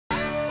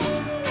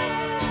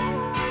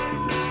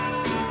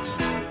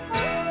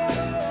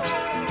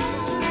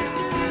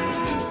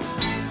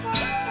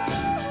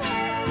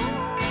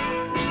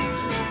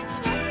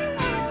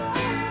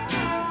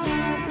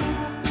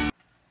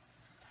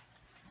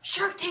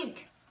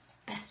Pink,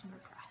 bessemer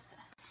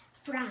process.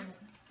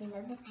 Bronze, the thin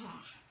of the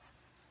pack.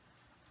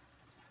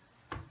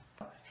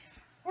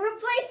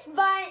 Replaced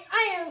by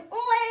iron,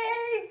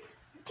 way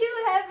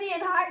too heavy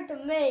and hard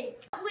to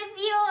make. With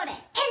the old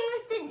and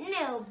with the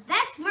new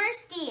bessemer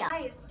steel.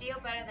 Why is steel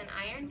better than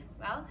iron?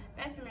 Well,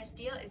 bessemer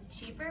steel is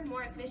cheaper,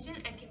 more efficient,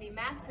 and can be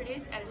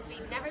mass-produced at a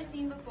speed never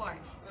seen before.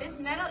 This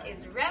metal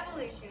is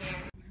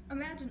revolutionary.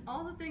 Imagine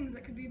all the things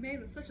that could be made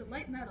with such a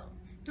light metal.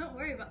 Don't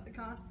worry about the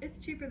cost, it's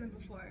cheaper than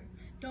before.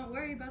 Don't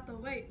worry about the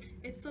weight,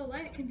 it's so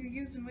light it can be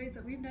used in ways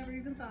that we've never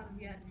even thought of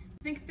yet.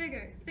 Think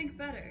bigger, think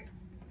better.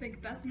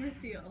 Think bessemer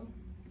steel.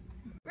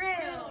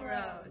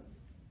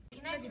 Railroads.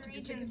 Connect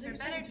regions for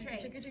better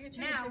trade.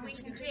 Now we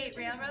can create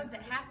railroads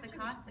at half the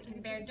cost that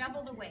can bear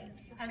double the weight.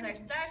 As our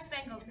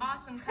star-spangled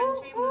awesome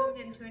country moves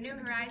into a new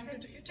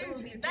horizon, it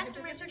will be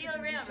bessemer steel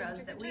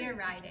railroads that we are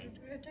riding.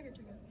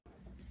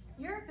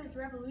 Europe is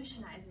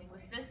revolutionizing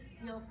with this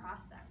steel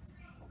process.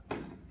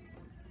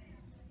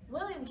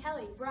 William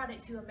Kelly brought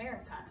it to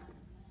America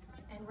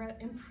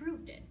and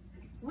improved it.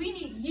 We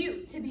need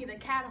you to be the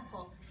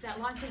catapult that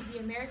launches the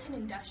American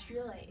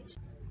industrial age.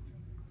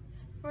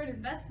 For an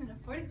investment of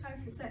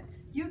 45%,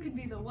 you could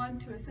be the one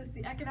to assist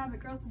the economic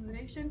growth of the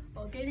nation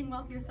while gaining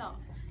wealth yourself.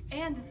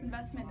 And this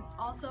investment is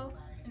also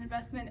an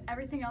investment in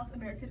everything else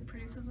America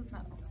produces with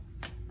metal.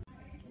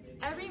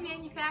 Every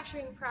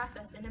manufacturing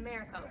process in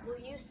America will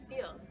use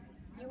steel.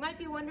 You might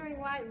be wondering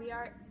why we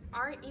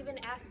aren't even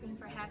asking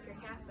for half your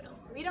capital.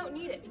 We don't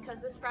need it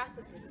because this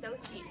process is so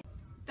cheap.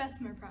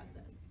 Bessemer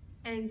process.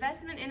 An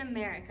investment in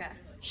America.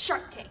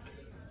 Shark Tank.